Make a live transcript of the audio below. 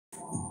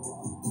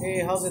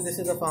Hey, how's it? This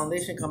is the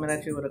foundation coming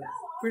at you with a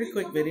pretty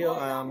quick video.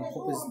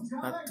 Hope it's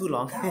not too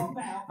long.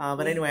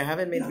 But anyway, I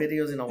haven't made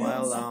videos in a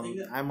while.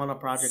 I'm on a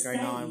project right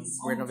now. I'm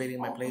renovating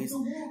my place.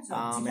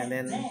 And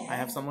then I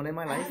have someone in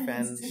my life,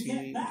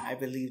 and I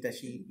believe that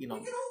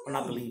or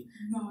not believe,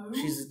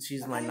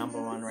 she's my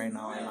number one right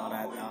now and all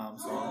that.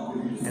 So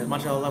as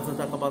much as I love to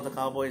talk about the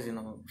Cowboys,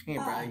 hey,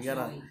 bro,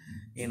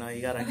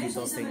 you gotta keep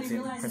those things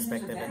in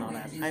perspective and all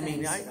that. I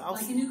mean,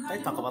 I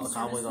talk about the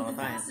Cowboys all the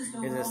time.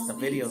 It's just the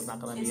video's not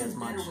gonna be as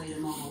much.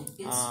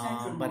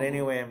 But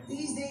anyway,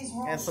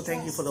 and so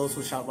thank you for those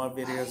who shout my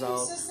videos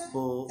out,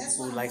 who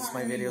likes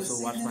my videos,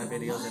 who watch my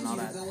videos and all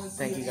that.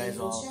 Thank you guys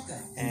all,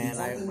 and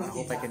I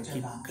hope I can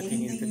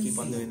continue to keep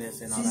on doing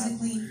this and all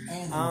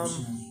that.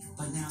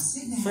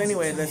 So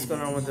anyway, let's go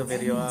on with the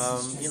video.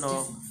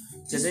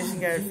 The Jason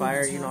Garrett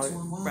fire,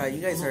 bro,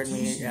 you guys heard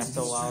me after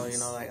a while,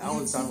 like I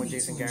was done with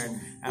Jason Garrett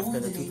after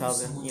the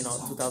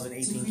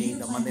 2018 game,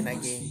 the Monday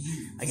night game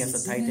against the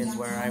Titans,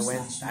 where I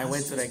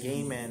went to that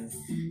game and,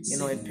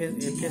 it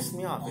pissed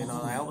me off,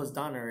 I was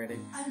done already.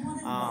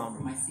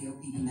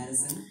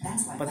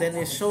 But then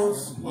it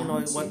shows, what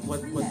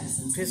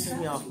pisses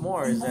me off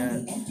more is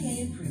that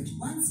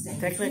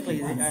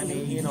technically, I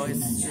mean,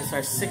 it's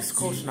our sixth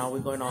coach now.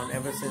 We're going on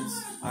ever since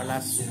our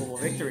last Super Bowl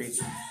victory,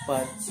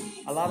 but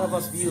a lot of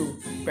us view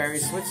Barry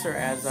Switzer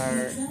as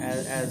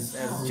as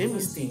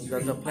Jimmy's team.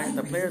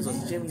 The players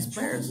was Jimmy's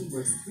players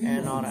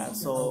and all that.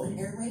 So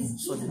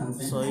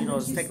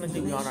it's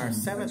technically we're on our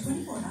seventh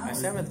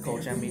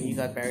coach. I mean, you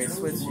got Barry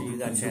Switzer, you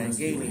got Chan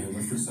Gailey,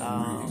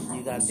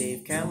 you got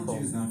Dave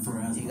Campbell,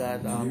 you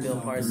got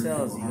Bill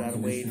Parcells, you got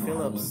Wade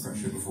Phillips,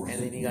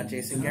 and then you got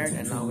Jason Garrett,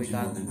 and now we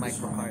got Mike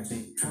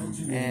McCarthy.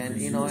 And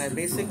and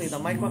basically the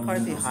Mike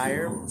McCarthy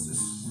hire,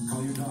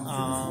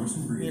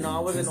 I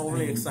wasn't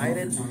overly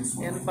excited,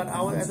 but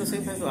at the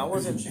same time I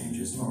wasn't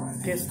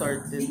pissed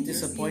or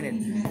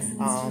disappointed,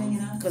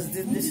 because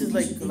this is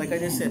like I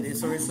just said,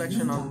 it's a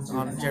reflection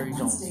on Jerry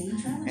Jones,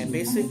 and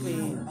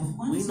basically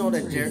we know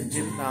that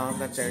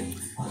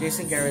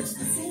Jason Garrett's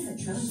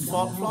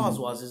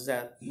flaws is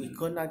that we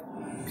could not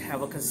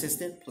have a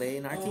consistent play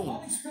in our team.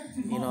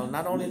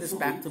 Not only this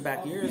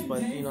back-to-back years, but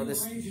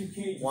this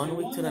 1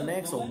 week to the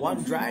next or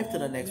one drive to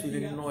the next, we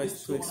didn't know what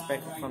to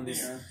expect from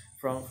this.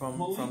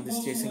 From this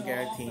Jason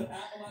Garrett team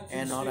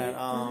and all that.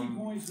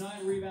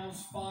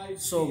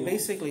 So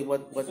basically,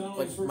 what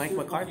Mike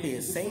McCarthy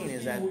is saying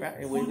is that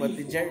what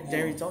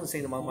Jerry Jones is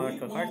saying about Mike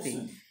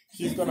McCarthy,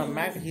 he's gonna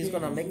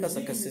make us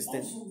a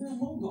consistent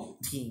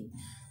team.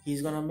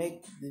 He's gonna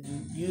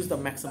use the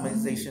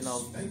maximization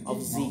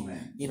of Zeke.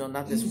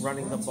 Not just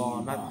running the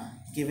ball, not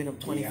giving him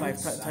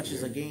 25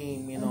 touches a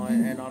game, and all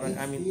that.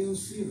 I mean,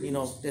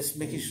 just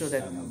making sure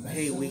that,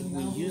 hey, we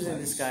using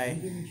this guy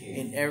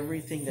in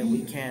everything that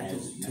we can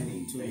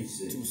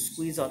to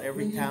squeeze out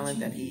every talent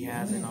that he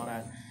has and all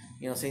that.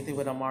 Same thing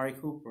with Amari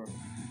Cooper,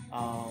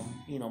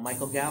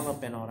 Michael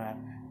Gallup and all that.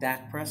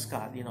 Dak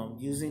Prescott,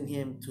 using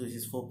him to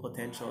his full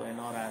potential and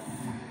all that.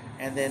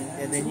 And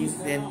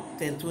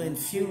then to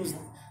infuse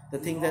the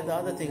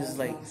other things is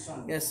like,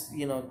 yes,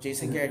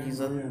 Jason Garrett,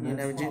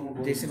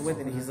 Jason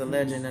Witten, he's a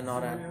legend and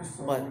all that,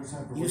 but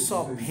you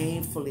saw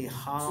painfully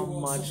how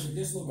much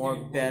more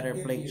better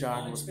Blake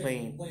Jarwin was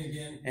playing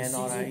and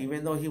all that.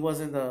 Even though he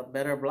wasn't the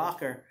better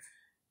blocker,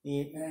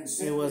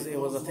 it was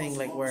a thing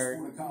like where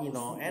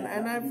and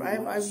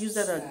I've used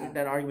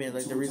that argument,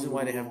 like the reason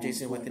why they have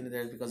Jason Witten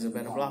there is because he's a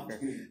better blocker.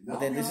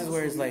 But then this is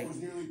where it's like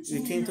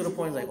we came to the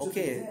point like,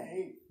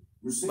 okay,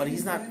 but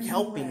he's not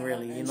helping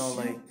really, it's not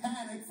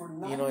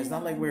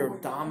like we're a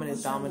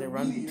dominant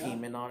run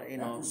team and all,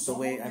 the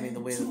way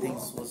the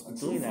things was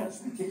doing that.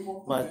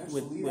 But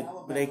with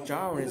Blake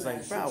Jarwin, it's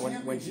like, bro,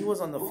 when he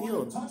was on the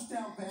field,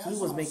 he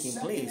was making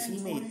plays. He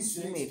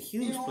made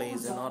huge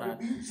plays and all that.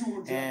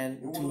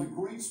 And to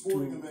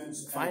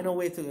find a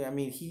way to,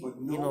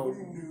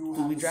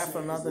 do we draft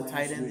another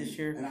tight end this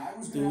year?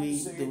 Do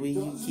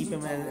we keep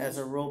him as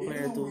a role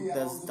player?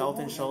 Does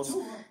Dalton Schultz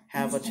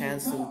have a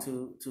chance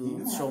to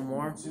show more?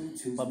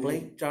 But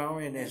Blake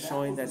Jarwin is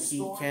showing that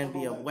he can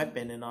be a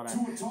weapon and all that.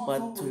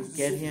 But to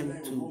get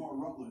him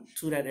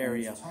to that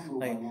area,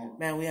 like,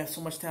 man, we have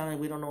so much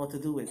talent, we don't know what to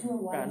do with.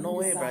 Bro, no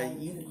way, bro.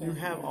 You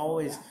have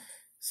always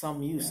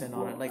some use and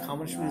all that. Like how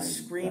much we were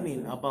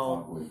screaming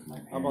about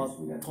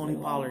Tony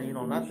Pollard,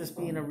 not just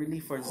being a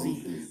relief for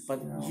Zeke,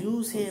 but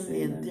use him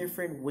in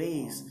different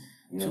ways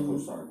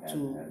to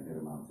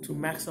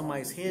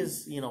maximize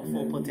his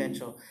full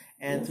potential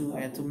and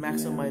to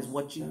maximize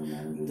what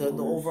the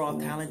overall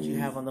talent you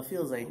have on the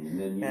field, like,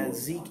 and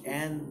Zeke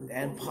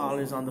and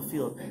Pollard's on the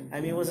field.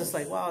 I mean, it was just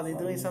like, wow, they're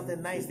doing something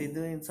nice, they're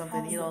doing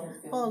something,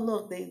 oh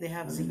look, they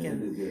have Zeke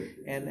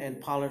and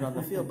Pollard on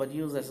the field, but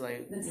you was just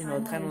like,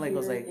 kind of like,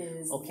 was like,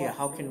 okay,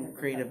 how can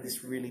creative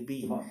this really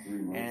be?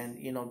 And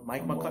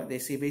Mike McCarthy, they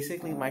say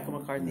basically Michael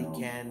McCarthy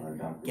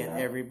can get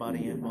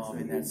everybody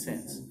involved in that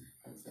sense.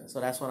 So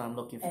that's what I'm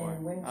looking for.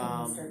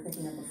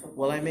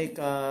 Will I make?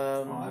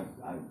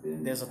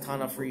 There's a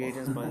ton of free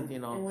agents, but you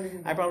know,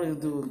 I probably will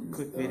do a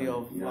quick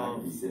video of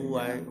who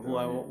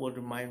I would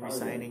mind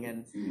resigning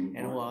and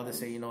who I'll just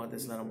say, you know what,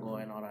 just let them go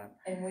and all that.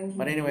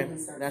 But anyway,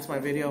 that's my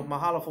video.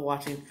 Mahalo for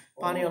watching.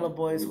 Paniola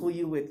boys, who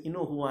you with? You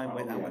know who I'm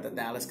with. I'm with the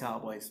Dallas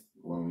Cowboys.